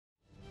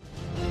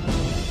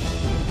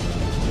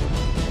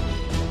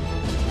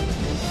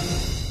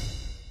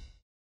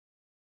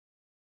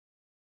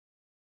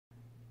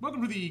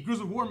Welcome to the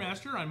Grizzled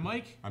Warmaster. I'm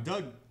Mike. I'm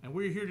Doug. And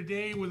we're here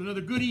today with another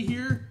goodie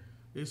here.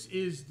 This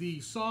is the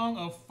Song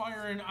of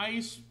Fire and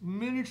Ice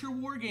miniature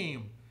war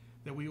game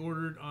that we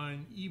ordered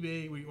on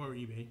eBay. We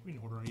didn't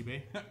order on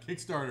eBay.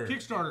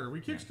 Kickstarter. We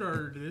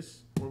Kickstarted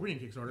this, or we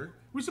didn't Kickstarter.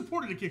 We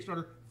supported a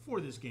Kickstarter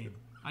for this game.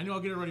 I know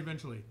I'll get it right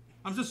eventually.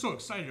 I'm just so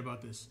excited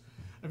about this.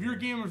 If you're a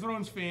Game of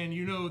Thrones fan,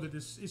 you know that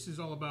this is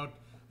all about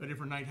the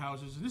different night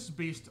houses. And this is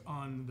based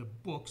on the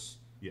books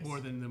more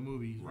than the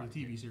movie or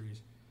the TV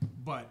series.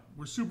 But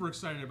we're super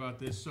excited about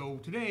this. So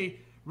today,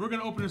 we're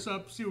going to open this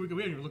up, see what we can.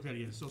 We haven't even looked at it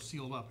yet. It's still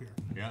sealed up here.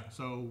 Yeah.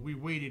 So we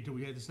waited till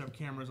we had to set up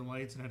cameras and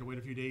lights and had to wait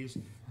a few days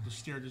to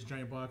stare at this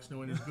giant box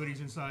knowing there's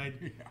goodies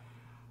inside.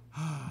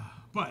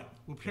 But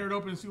we'll tear it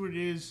open and see what it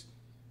is,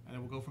 and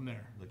then we'll go from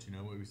there. Let you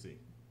know what we see.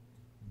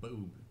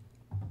 Boom.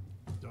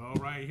 All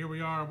right, here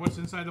we are. What's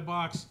inside the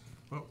box?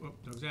 Oh,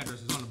 Doug's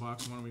address is on the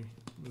box. Why don't we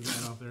move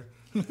that off there?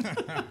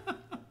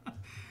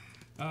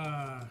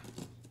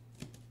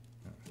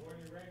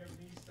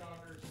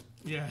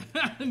 Yeah,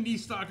 knee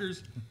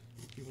stalkers.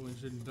 People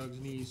interested in Doug's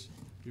knees.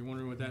 If you're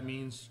wondering what that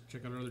means,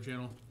 check out our other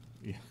channel.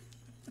 Yeah.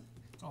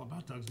 It's all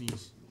about Doug's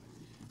knees.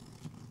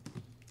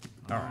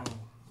 All right.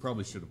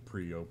 Probably should have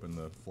pre-opened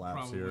the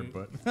flaps here,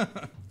 but...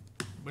 But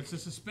it's a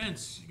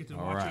suspense. You get to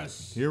watch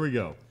us. Here we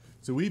go.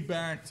 So we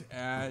backed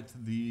at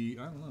the...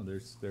 I don't know.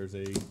 There's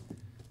a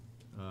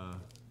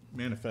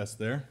manifest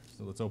there.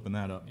 So let's open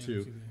that up,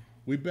 too.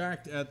 We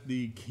backed at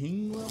the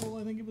King level,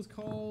 I think it was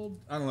called.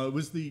 I don't know. It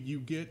was the... You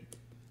get...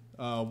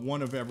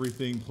 one of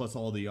everything plus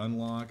all the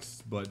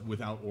unlocks, but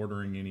without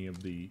ordering any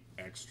of the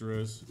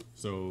extras.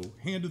 So,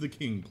 Hand of the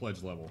King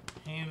pledge level.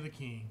 Hand of the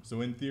King. So,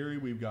 in theory,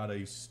 we've got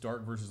a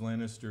Stark versus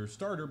Lannister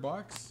starter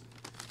box.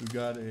 We've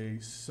got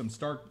some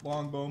Stark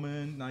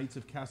Longbowmen, Knights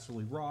of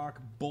Casterly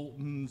Rock,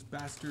 Bolton's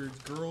Bastards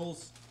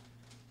Girls,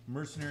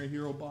 Mercenary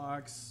Hero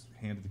box,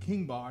 Hand of the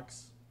King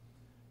box,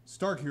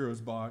 Stark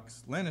Heroes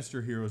box,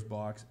 Lannister Heroes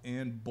box,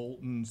 and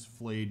Bolton's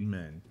Flayed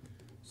Men.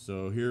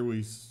 So, here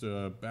we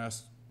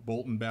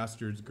Bolton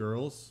Bastards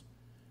Girls.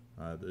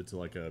 It's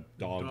like a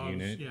dog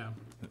unit. Yeah.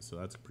 So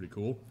that's pretty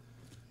cool.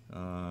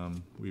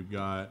 We've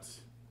got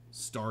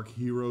Stark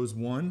Heroes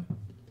 1.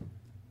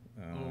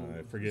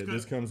 I forget.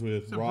 This comes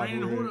with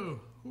Robert.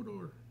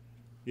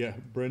 Yeah,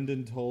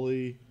 Brendan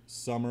Tully,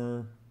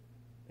 Summer,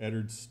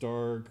 Eddard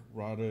Stark,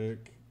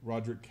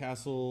 Roderick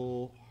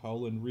Castle,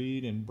 Howland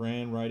Reed, and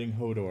Bran riding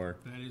Hodor.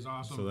 That is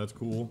awesome. So that's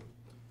cool.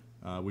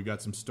 We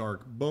got some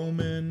Stark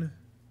Bowmen.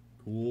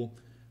 Cool.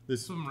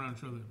 Some around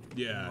each other.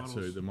 Yeah, so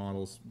the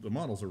models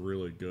are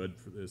really good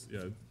for this.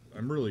 Yeah,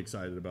 I'm really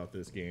excited about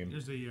this game.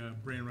 There's the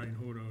Bran riding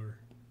Hodor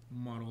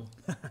model.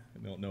 I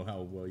don't know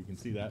how well you can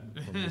see that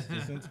from this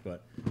distance,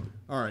 but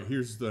all right.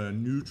 Here's the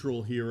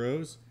neutral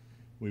heroes.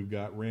 We've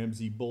got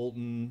Ramsay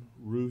Bolton,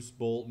 Roose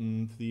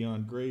Bolton,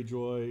 Theon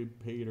Greyjoy,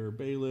 Pater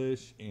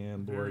Baelish,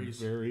 and Lord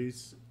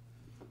Varys.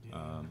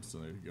 So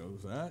there you go.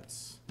 That.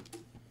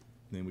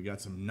 Then we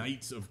got some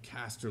Knights of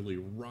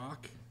Casterly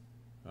Rock.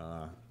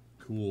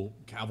 Cool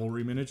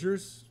cavalry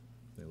miniatures.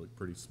 They look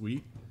pretty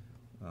sweet.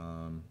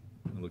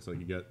 It looks like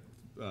you got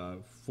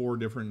 4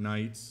 different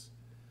knights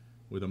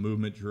with a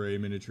movement tray,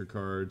 miniature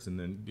cards, and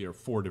then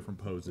 4 different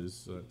poses.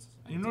 So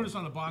and you notice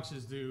on the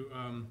boxes,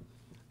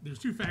 there's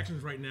 2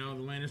 factions right now: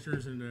 the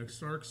Lannisters and the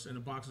Starks, and the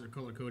boxes are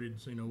color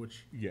coded, so you know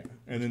which. Yeah,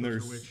 and then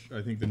there's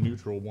I think the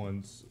neutral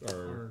ones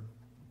are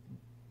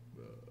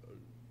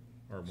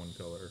one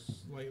color,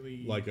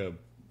 slightly like a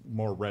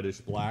more reddish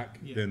black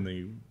than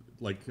the.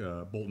 Like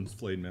Bolton's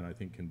Flayed Men, I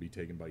think, can be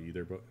taken by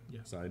either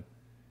side.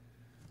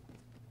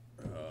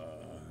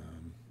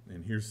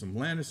 And here's some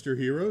Lannister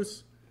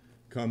heroes.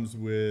 Comes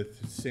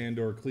with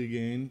Sandor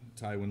Clegane,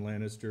 Tywin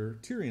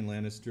Lannister, Tyrion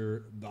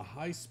Lannister, the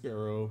High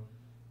Sparrow,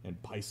 and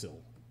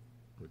Pycelle,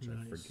 which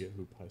I forget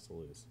who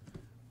Pycelle is.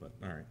 But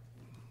all right.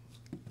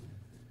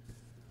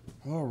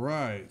 All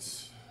right.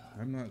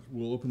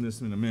 We'll open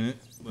this in a minute.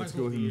 Let's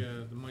go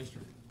ahead. The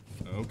Meister.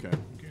 Okay.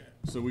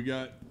 So we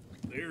got.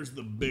 There's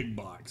the big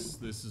box.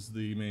 This is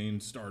the main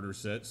starter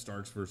set,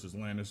 Starks versus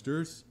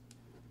Lannisters.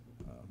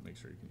 Make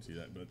sure you can see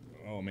that, but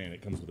oh man,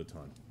 it comes with a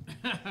ton.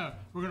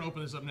 We're gonna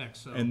open this up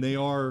next. So. And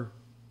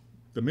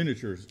the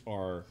miniatures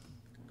are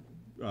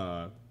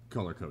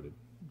color coded.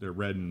 They're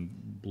red and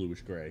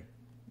bluish gray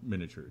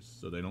miniatures,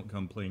 so they don't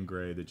come plain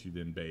gray that you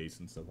then base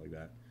and stuff like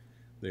that.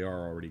 They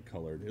are already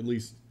colored. At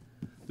least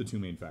the 2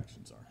 main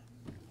factions are.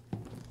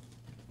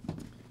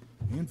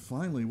 And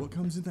finally, what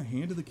comes in the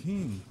Hand of the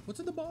King? What's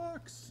in the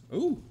box?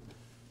 Oh,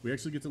 we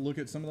actually get to look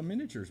at some of the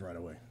miniatures right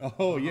away.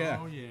 Oh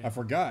yeah, I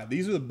forgot.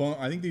 These are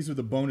I think these are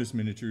the bonus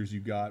miniatures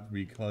you got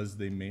because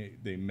they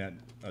met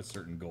a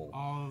certain goal.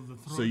 Oh, the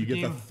throne. So you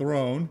get the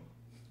throne.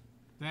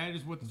 That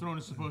is what the throne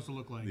is supposed to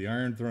look like. The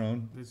Iron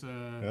Throne. It's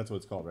that's what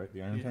it's called, right?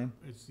 The Iron Throne.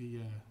 It's the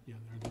the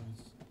Iron Throne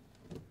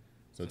is.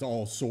 So it's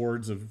all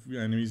swords of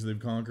enemies they've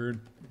conquered.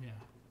 Yeah.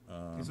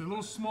 It's a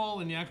little small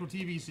in the actual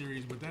TV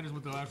series, but that is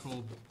what the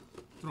actual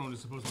throne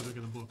is supposed to look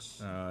in the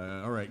books.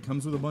 All right,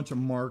 comes with a bunch of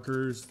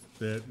markers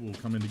that will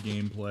come into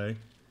gameplay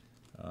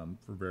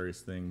for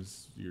various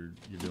things you're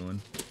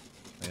doing.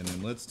 And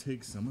then let's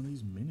take some of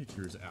these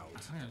miniatures out.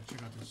 I gotta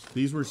check out this.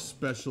 These were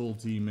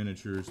specialty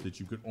miniatures that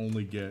you could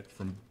only get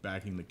from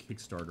backing the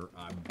Kickstarter,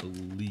 I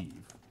believe.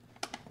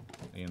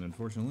 And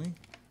unfortunately,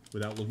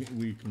 without looking,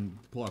 we can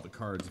pull out the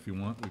cards if you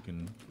want. We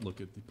can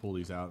pull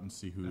these out and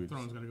see who. That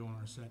throne's gotta go on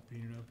our set,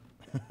 painted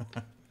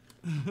up.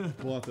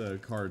 Pull out the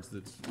cards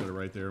that are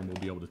right there, and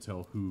we'll be able to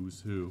tell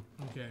who's who.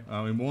 Okay.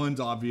 And one's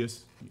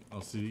obvious.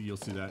 You'll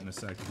see that in a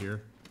second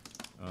here.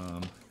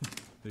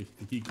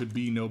 He could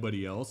be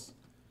nobody else.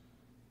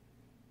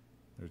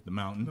 There's the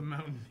mountain. The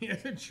mountain. Yeah,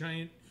 the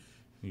giant.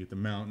 You get the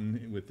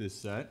mountain with this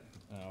set.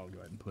 I'll go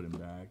ahead and put him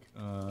back.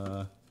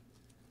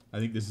 I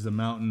think this is a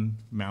mountain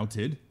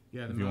mounted.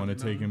 Yeah. If you want to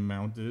take him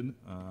mounted.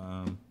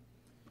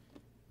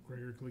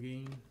 Gregor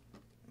Clegane.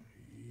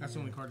 That's the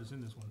only card that's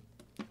in this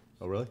one.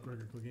 Oh, really?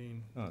 Gregor Clegane.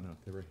 Oh, no.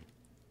 They're right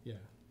Yeah.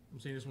 I'm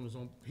saying this one was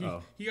on.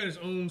 Oh. He got his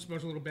own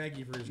special little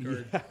baggie for his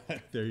card.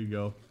 here. There you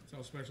go. That's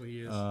how special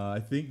he is. I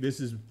think this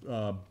is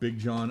Big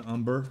John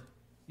Umber.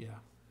 Yeah.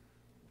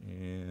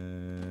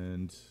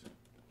 And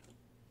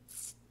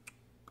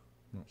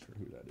I'm not sure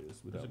who that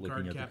is without There's a looking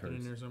guard at the captain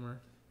cards. in there somewhere.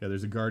 Yeah,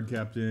 there's a guard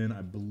captain.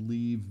 I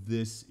believe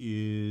this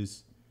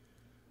is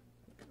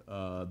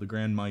the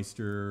Grand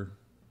Meister,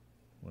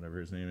 whatever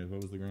his name is.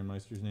 What was the Grand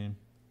Meister's name?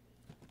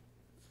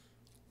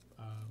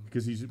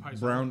 Because he's Paizo.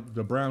 brown.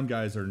 The brown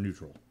guys are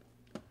neutral.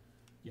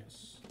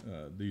 Yes.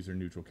 These are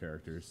neutral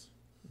characters,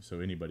 so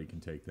anybody can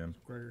take them.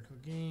 Gregor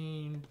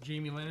Clegane.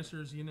 Jamie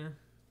Lannister, is he in there?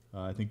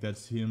 I think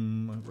that's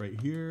him right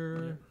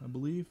here, Yep. I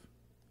believe.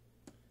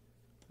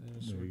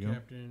 There's There Sword you go.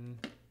 Captain.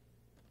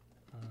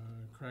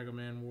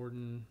 Cragaman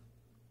Warden.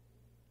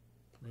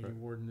 Maybe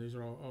Warden. These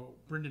are all. Oh,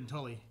 Brendan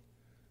Tully.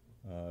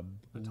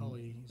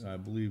 Tully. I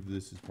believe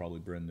this is probably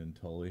Brendan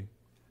Tully.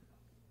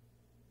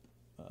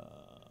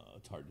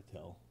 It's hard to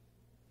tell.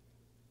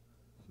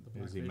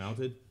 Is he Blackfish.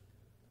 mounted?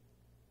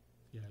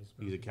 Yeah,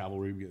 He's a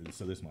cavalry,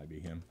 so this might be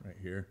him right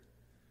here.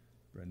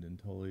 Brendan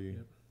Tully.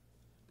 Yep.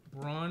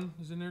 Braun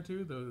is in there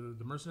too,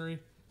 the mercenary.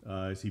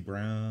 Is he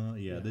Brown?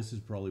 Yeah, Yeah. this is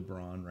probably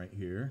Braun right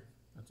here.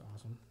 That's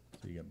awesome.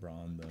 So you got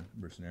Braun, the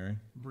mercenary.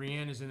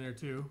 Brienne is in there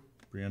too.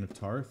 Brienne of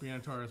Tarth. Brienne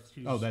of Tarth.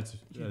 She's, Oh, that's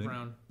she's I think-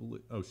 brown.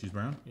 Oh, she's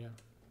brown. Yeah.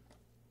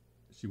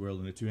 Is she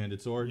wielding a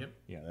two-handed sword? Yep.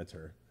 Yeah, that's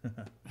her.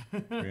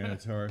 Brienne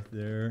of Tarth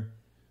there.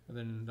 And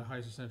then the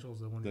highest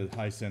essentials, the one. The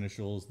high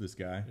seneschals, this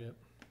guy. Yep.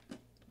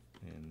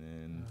 And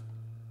then,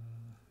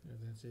 Yeah,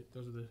 that's it.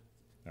 Those are the.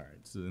 all right.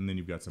 So and then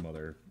you've got some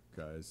other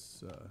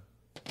guys.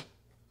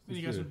 Then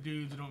you got some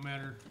dudes that don't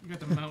matter. You got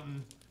the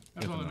mountain.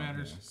 That's all that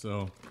matters.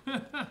 So,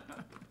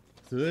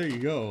 so there you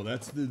go.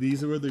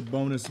 These were the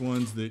bonus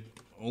ones that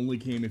only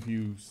came if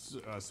you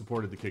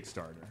supported the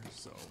Kickstarter.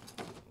 So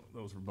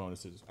those were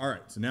bonuses. All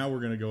right. So now we're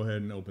gonna go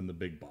ahead and open the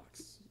big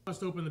box.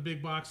 Let's open the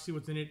big box, see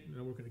what's in it. And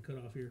we're going to cut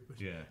off here.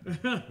 But Yeah,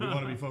 we want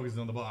to be focused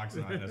on the box,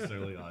 not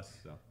necessarily us.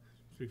 So,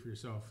 speak for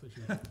yourself.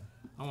 I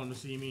want them to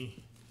see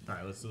me. all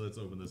right. Let's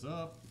open this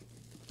up.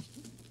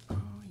 Oh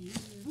yeah!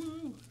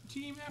 Woo!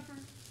 Team effort.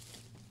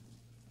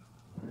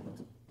 Oh,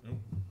 I'm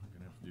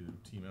gonna have to do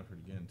team effort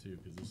again too,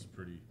 because this is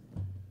pretty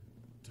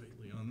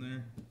tightly on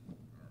there. All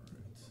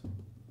right.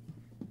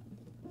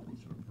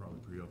 Should have probably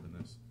pre-opened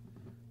this,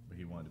 but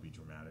he wanted to be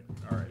dramatic.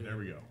 All right, there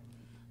we go.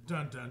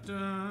 Dun dun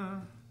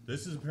dun.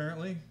 This is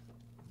apparently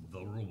the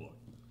rulebook.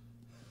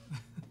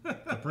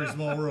 A pretty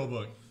small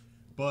rulebook,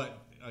 but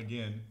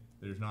again,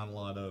 there's not a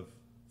lot of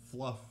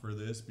fluff for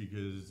this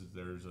because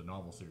there's a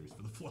novel series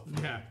for the fluff.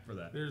 Yeah. For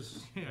that.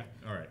 There's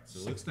All right, so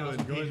let's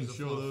 6,000 go ahead and pages of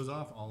show fluff. those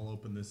off. I'll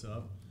open this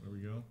up. There we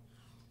go.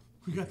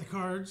 We got the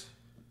cards.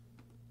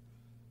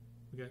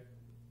 We got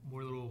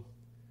more little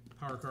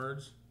power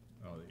cards.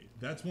 Oh,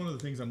 that's one of the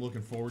things I'm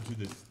looking forward to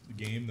this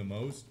game the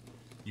most.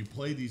 You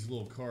play these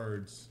little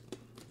cards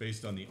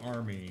based on the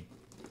army.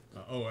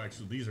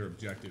 Actually, these are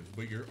objectives,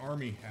 but your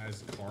army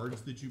has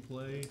cards that you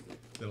play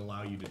that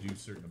allow you to do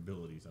certain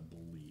abilities, I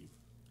believe.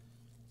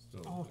 So,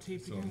 All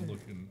taped so together.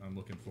 I'm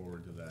looking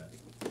forward to that.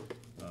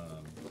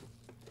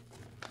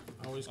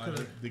 I always could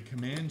have. The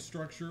command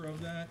structure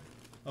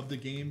of the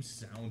game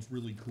sounds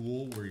really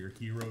cool, where your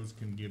heroes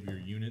can give your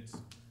units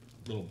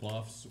little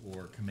buffs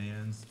or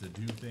commands to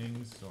do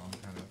things. So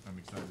I'm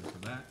excited for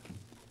that.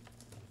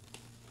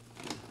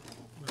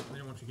 Well, I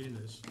didn't want you to get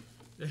into this.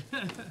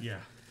 Yeah.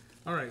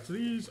 All right, so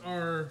these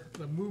are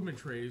the movement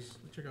trays.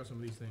 Let's check out some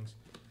of these things.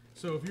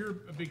 So if you're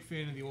a big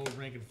fan of the old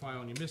rank and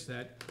file and you missed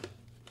that,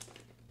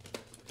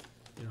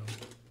 you know,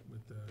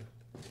 with the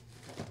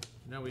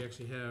now we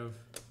actually have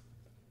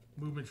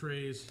movement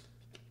trays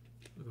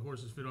with the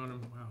horses fit on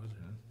them. Wow, is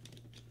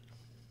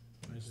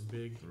it nice and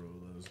big? Throw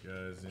those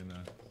guys in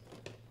a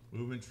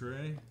movement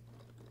tray.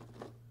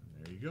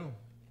 And there you go.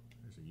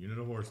 There's a unit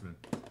of horsemen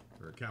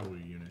or a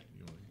cavalry unit.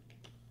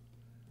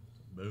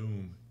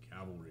 Boom,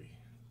 cavalry.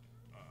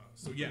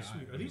 So yeah,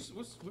 Sweet. Are these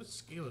what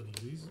scale are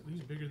these?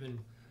 These bigger than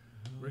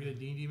regular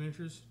D&D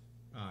miniatures?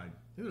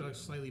 They're like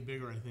slightly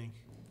bigger, I think.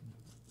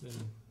 Than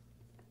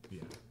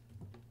yeah.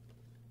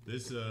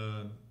 This is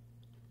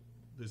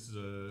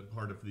a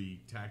part of the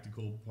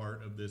tactical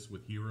part of this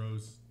with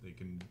heroes. They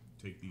can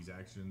take these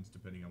actions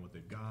depending on what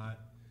they've got.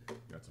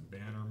 Got some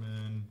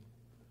bannermen.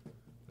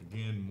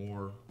 Again,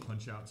 more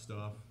punch-out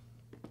stuff.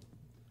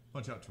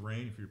 Punch-out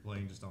terrain if you're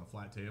playing just on a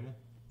flat table.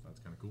 So that's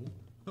kind of cool.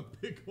 A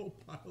big old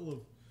pile of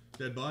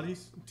dead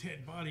bodies.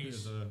 Dead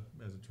bodies.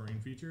 As a terrain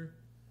feature.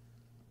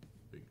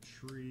 Big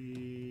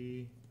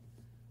tree.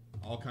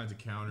 All kinds of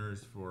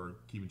counters for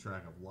keeping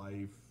track of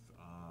life.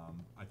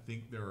 I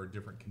think there are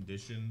different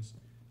conditions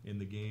in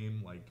the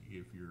game, like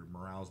if your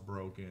morale's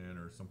broken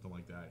or something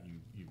like that,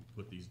 you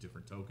put these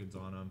different tokens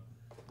on them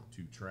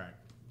to track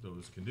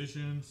those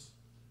conditions.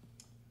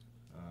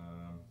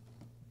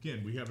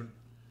 Again, we haven't.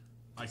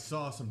 I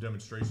saw some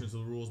demonstrations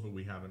of the rules, but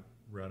we haven't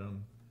read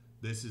them.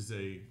 This is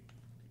a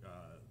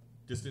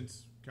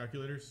distance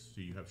calculators,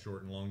 so you have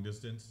short and long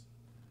distance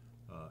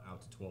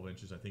out to 12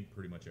 inches. I think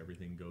pretty much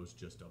everything goes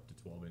just up to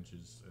 12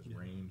 inches as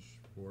range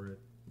for it.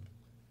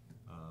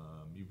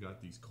 You've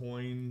got these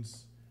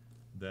coins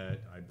that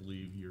I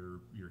believe your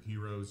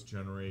heroes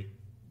generate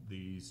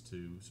these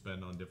to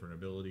spend on different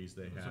abilities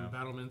they have. Some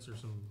battlements or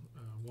some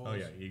walls. Oh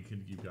yeah,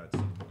 you've got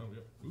some. Oh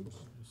yeah, oops.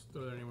 Just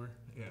throw that anywhere.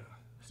 Yeah.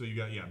 So you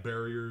got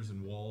barriers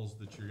and walls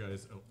that your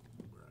guys. Oh,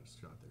 where I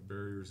just got there.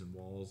 Barriers and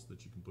walls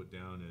that you can put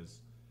down as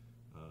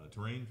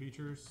terrain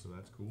features. So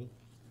that's cool.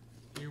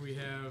 Here we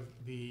have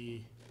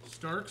the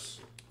Starks.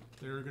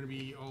 They're going to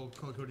be all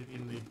color coded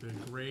in the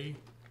gray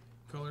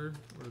color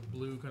or the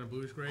blue, kind of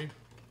bluish gray.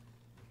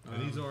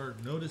 And these are,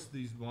 notice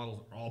these models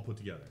are all put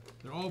together.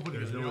 They're all put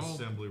There's together. no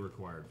assembly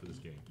required for this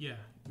game. Yeah,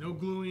 no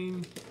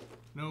gluing,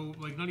 no,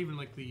 like not even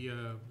like the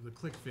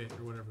click fit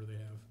or whatever they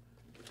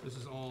have. This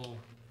is all,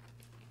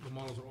 the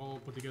models are all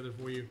put together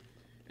for you.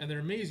 And they're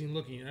amazing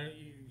looking.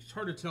 It's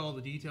hard to tell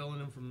the detail in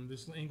them from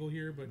this angle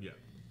here, but yeah,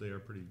 they are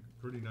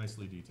pretty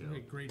nicely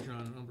detailed. Great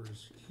John number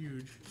is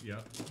huge. Yeah.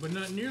 But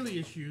not nearly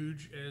as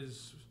huge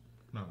as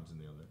Mountains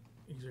in the other.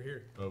 these are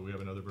here. Oh, we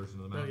have another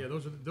version of the Oh mountain. yeah,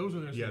 those are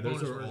the Yeah,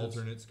 bonus those are versions.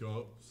 alternate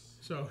scopes.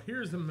 So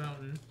here's the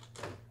mountain.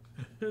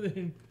 And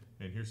then,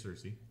 And here's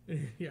Cersei.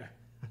 yeah,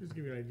 just to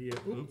give you an idea.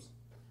 Oops.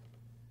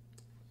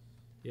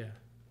 Yeah,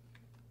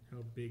 how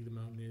big the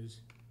mountain is.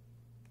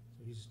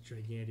 So he's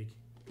gigantic.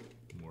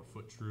 More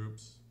foot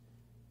troops.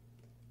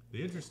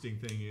 The interesting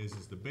thing is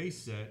the base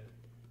set.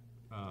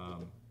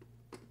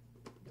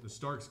 The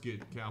Starks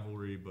get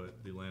cavalry,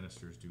 but the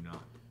Lannisters do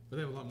not. But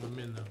they have a lot more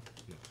men though.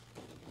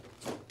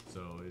 Yeah.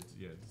 So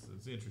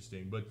it's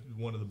interesting. But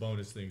one of the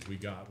bonus things we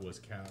got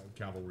was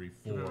cavalry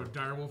We have for. a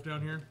direwolf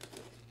down here.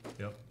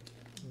 Yep.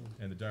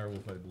 And the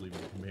direwolf, I believe,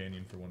 is a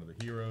companion for one of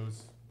the heroes.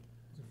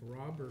 Is it for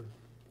Rob or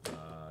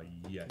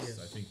Yes, Yes.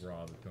 I think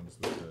Rob comes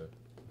with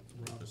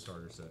Rob? the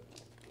starter set.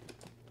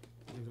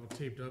 He's all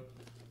taped up.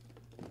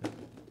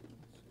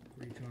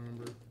 Great John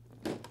number.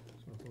 So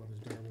I pull out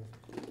his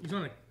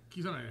direwolf.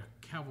 He's on a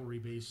cavalry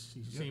base.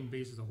 He's the same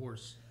base as a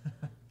horse.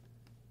 Yeah,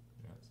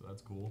 so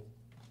that's cool.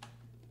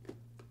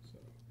 So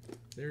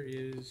there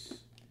is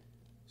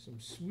some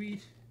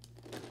sweet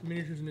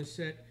miniatures in this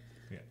set.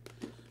 Yeah.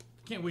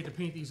 Can't wait to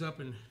paint these up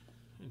and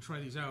try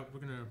these out.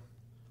 We're gonna.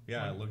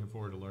 Yeah, looking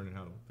forward to learning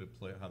how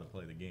to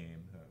play the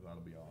game.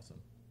 That'll be awesome.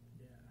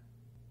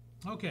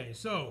 Yeah. Okay,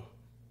 so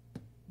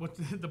what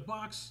the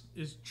box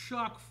is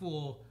chock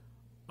full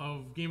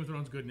of Game of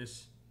Thrones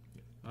goodness.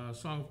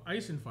 Song of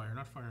Ice and Fire,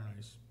 not Fire and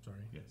Ice. Sorry.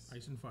 Yes.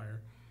 Ice and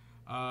Fire.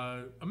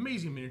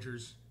 Amazing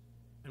miniatures.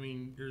 I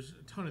mean, there's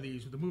a ton of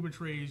these with the movement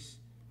trays.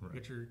 Right. You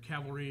got your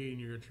cavalry and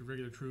you got your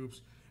regular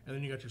troops, and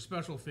then you got your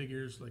special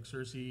figures like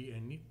Cersei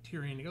and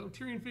Tyrion. You got a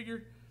Tyrion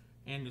figure,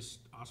 and this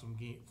awesome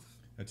game.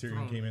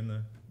 Tyrion came in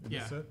the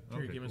Yeah, set? Tyrion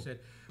Okay, came in the cool.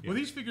 set. Well,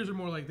 these figures are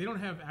more like they don't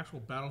have actual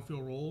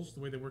battlefield roles. The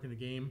way they work in the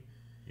game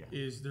Yeah.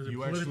 is there's a You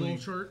political actually-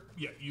 chart.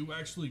 Yeah, you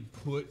actually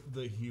put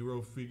the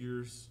hero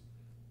figures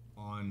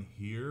on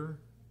here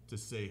to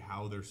say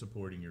how they're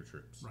supporting your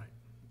troops. Right.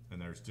 And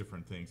there's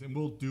different things. And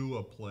we'll do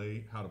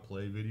a how to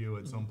play video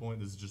at some point.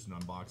 This is just an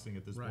unboxing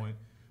at this Right. point.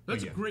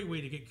 That's But a great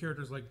way to get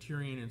characters like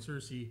Tyrion and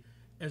Cersei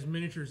as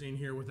miniatures in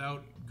here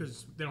without,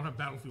 because they don't have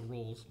battlefield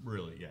roles.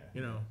 Really, yeah.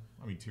 You know.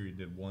 I mean, Tyrion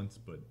did once,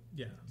 but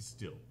Yeah.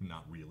 still,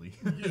 not really.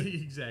 Yeah,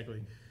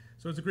 exactly.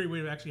 So it's a great way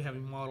of actually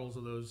having models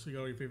of those. So you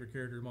got all your favorite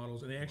character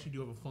models, and they actually do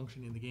have a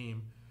function in the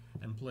game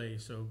and play.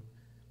 So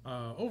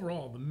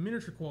overall, the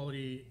miniature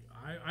quality,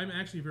 I'm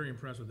actually very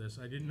impressed with this.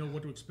 I didn't know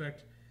what to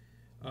expect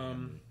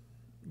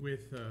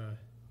with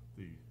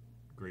The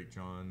Great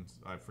Johns.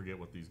 I forget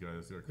what these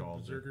guys are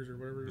called. Berserkers or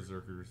whatever.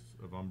 Berserkers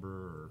of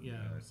Umber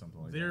or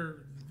something like that.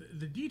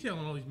 The detail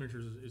on all these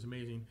miniatures is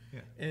amazing.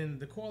 Yeah. And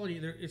the quality,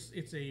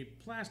 it's a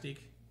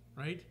plastic,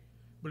 right?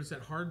 But it's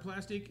that hard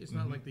plastic. It's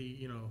not like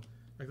the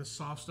like the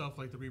soft stuff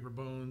like the Reaper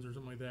Bones or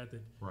something like that.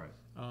 Right.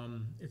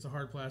 It's a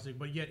hard plastic,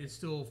 but yet it's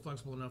still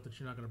flexible enough that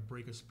you're not going to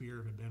break a spear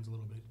if it bends a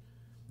little bit.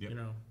 Yep. You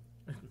know,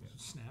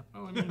 snap.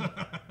 Oh, I mean,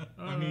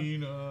 I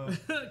mean,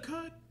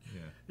 cut.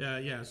 yeah.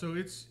 Yeah. So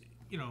it's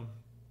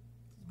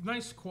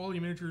nice quality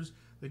miniatures.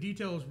 The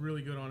detail is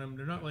really good on them.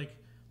 They're not like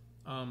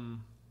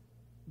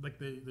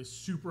the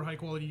super high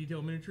quality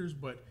detail miniatures,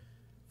 but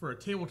for a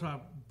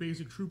tabletop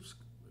basic troops,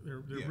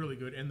 they're really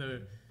good. And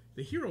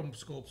the hero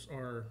sculpts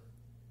are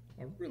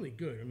are really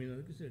good. I mean,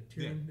 like I said,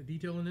 the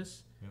detail in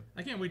this. Yep.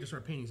 I can't wait to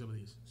start painting some of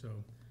these.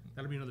 So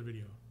that'll be another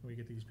video when we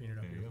get these painted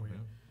up here for you.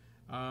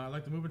 I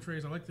like the movement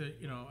trays. I like the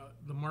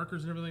the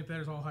markers and everything like that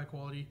is all high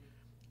quality.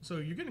 So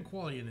you're getting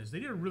quality in this. They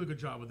did a really good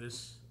job with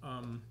this.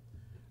 I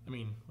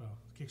mean, well,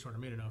 Kickstarter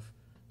made enough.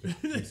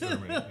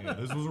 Kickstarter made it. Yeah,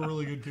 this was a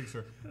really good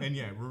Kickstarter. And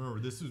yeah,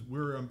 remember,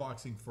 we're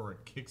unboxing for a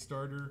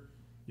Kickstarter.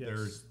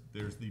 Yes.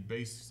 There's the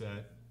base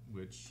set,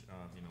 which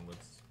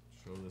let's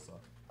show this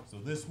off. So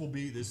this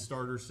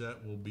starter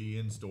set will be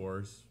in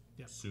stores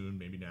soon,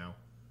 maybe now.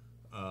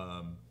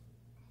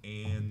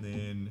 And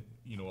then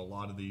a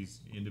lot of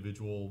these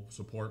individual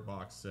support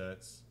box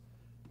sets,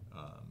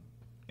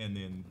 and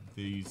then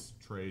these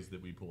trays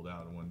that we pulled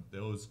out, and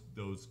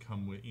those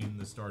come in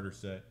the starter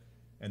set,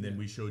 and then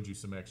we showed you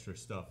some extra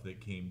stuff that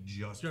came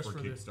just for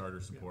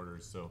Kickstarter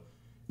supporters. So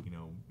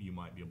you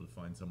might be able to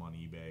find some on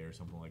eBay or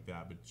something like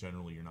that, but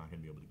generally you're not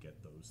going to be able to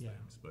get those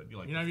things. But you're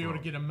not going to be able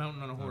to get a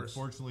mountain on a horse.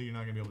 Unfortunately, you're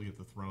not going to be able to get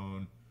the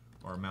throne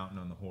or a mountain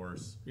on the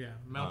horse. Yeah,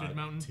 mounted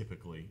mountain.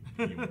 Typically,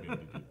 you won't be able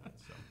to do that.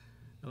 So.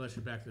 Unless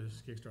you're back to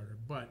this Kickstarter.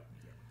 But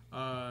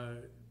I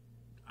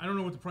don't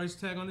know what the price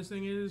tag on this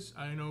thing is.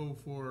 I know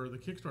for the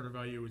Kickstarter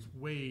value, it's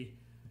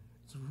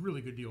a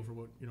really good deal for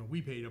what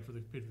we paid for the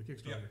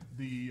Kickstarter.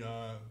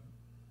 Yeah,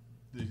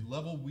 the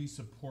level we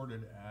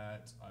supported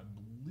at, I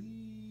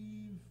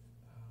believe,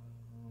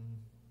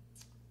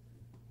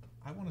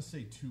 I want to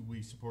say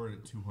we supported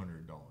at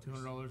 $200.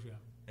 $200, yeah.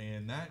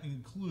 And that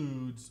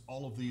includes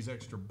all of these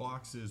extra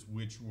boxes,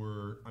 which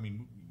were,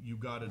 you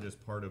got it as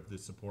part of the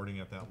supporting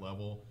at that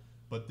level.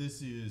 But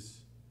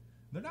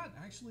they're not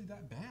actually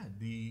that bad.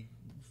 The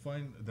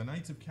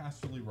Knights of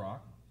Casterly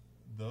Rock,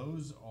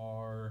 those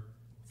are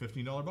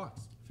 $15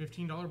 box.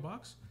 $15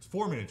 box? It's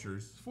 4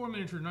 miniatures. It's 4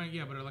 miniature knight,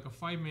 yeah, but like a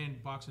 5-man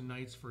box of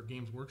knights for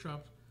Games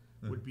Workshop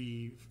would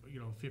be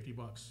 $50.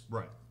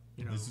 Right.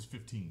 This is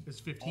 15. It's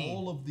 15.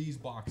 All of these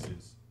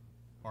boxes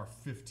are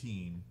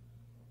 15,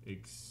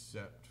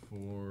 except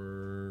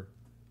for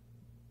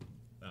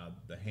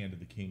the Hand of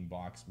the King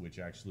box, which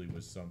actually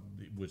was the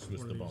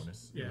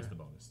bonus. Yeah. It was the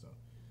bonus stuff.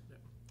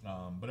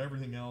 Yeah. But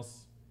everything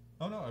else.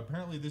 Oh no!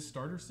 Apparently this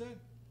starter set.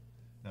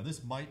 Now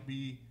this might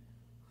be.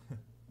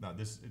 No,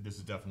 this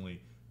is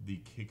definitely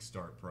the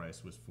Kickstart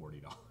price was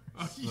 $40.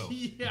 So,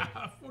 yeah,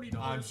 $40.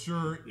 I'm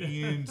sure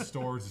in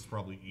stores it's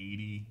probably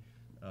 $80.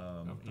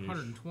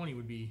 120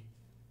 would be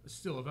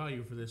still a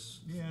value for this.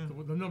 Yeah.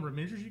 The number of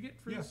miniatures you get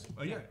for this.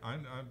 Yeah.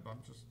 I'm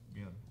just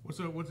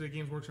What's the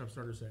Games Workshop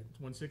starter set? It's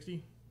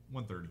 160.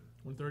 130.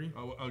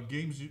 130. A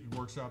Games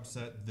Workshop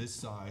set this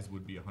size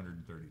would be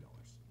 $130.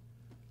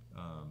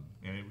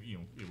 And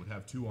it would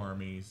have 2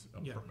 armies,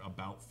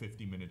 about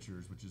 50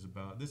 miniatures, which is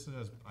about, this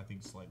has, I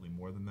think, slightly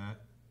more than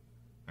that.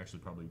 Actually,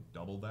 probably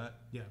double that.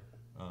 Yeah.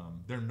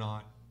 They're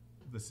not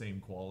the same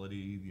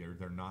quality.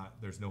 They're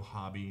not, there's no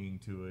hobbying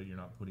to it. You're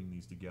not putting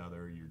these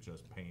together. You're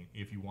just paint.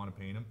 If you want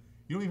to paint them,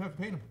 you don't even have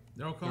to paint them.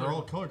 They're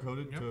all color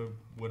coded to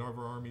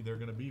whatever army they're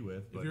going to be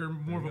with. If you're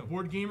more of a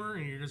board gamer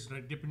and you're just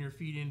dipping your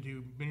feet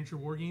into miniature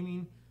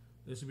wargaming,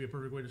 this would be a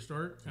perfect way to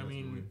start.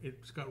 Absolutely.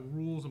 It's got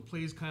rules and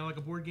plays kind of like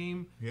a board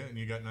game. Yeah, and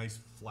you got nice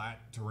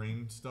flat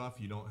terrain stuff.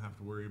 You don't have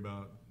to worry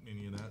about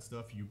any of that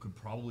stuff. You could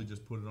probably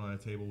just put it on a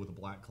table with a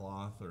black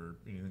cloth or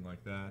anything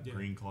like that,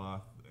 green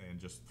cloth, and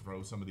just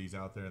throw some of these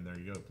out there, and there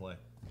you go, play.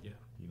 Yeah.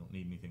 You don't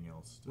need anything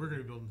else. We're going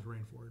to be building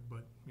terrain for it,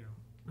 but,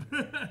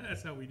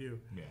 that's how we do.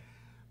 Yeah.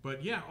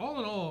 But, yeah, all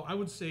in all, I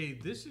would say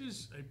this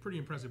is a pretty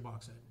impressive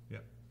box set. Yeah.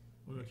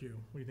 What about you?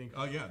 What do you think?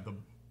 I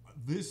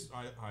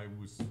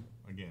was,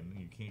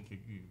 again,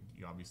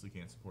 you obviously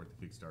can't support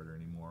the Kickstarter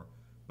anymore,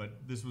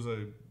 but this was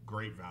a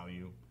great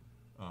value.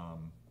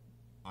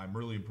 I'm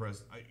really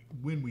impressed.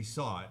 When we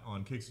saw it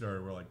on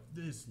Kickstarter, we're like,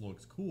 this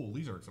looks cool.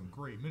 These are some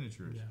great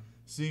miniatures. Yeah.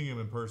 Seeing them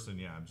in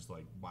person, I'm just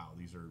like, wow,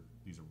 these are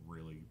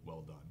really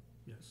well done.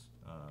 Yes.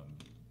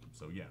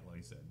 So yeah, like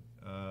I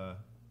said,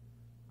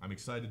 I'm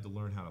excited to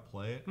learn how to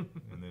play it,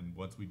 and then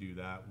once we do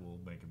that, we'll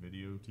make a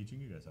video teaching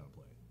you guys how to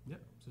play it.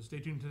 Yep. So stay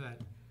tuned to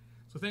that.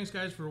 So thanks,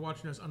 guys, for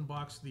watching us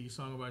unbox the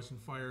Song of Ice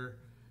and Fire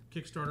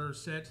Kickstarter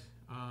set.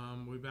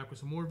 We'll be back with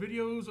some more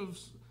videos of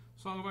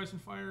Song of Ice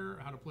and Fire,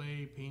 how to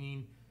play,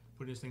 painting,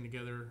 putting this thing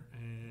together,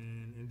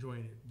 and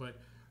enjoying it.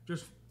 But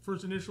just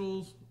first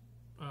initials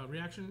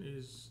reaction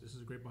is this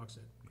is a great box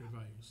set, great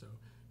value. So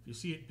if you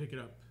see it, pick it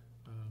up.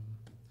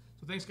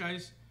 So thanks,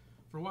 guys,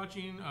 for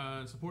watching,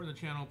 supporting the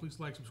channel. Please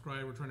like,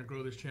 subscribe. We're trying to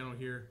grow this channel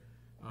here.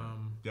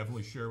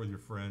 Definitely share with your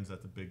friends.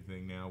 That's a big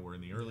thing now. We're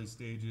in the early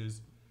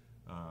stages.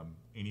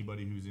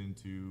 Anybody who's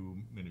into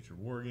miniature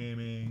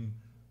wargaming,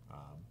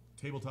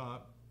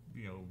 tabletop,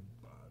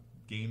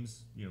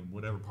 games,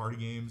 whatever party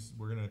games,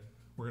 we're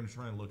gonna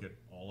try and look at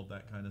all of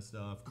that kind of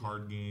stuff.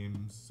 Card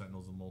games,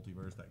 Sentinels of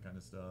Multiverse, that kind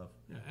of stuff.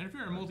 Yeah, and if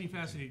you're a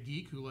multifaceted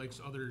geek who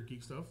likes other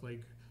geek stuff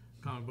like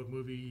comic book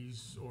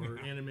movies or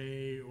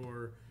anime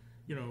or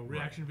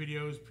reaction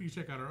videos, please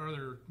check out our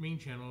other main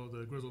channel,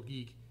 the Grizzled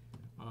Geek,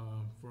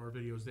 for our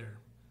videos there.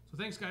 So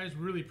thanks, guys.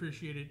 Really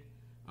appreciate it.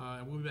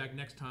 We'll be back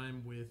next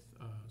time with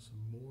some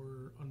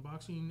more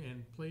unboxing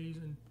and plays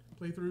and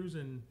playthroughs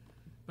and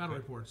battle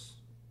reports.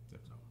 Definitely.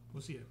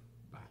 We'll see you.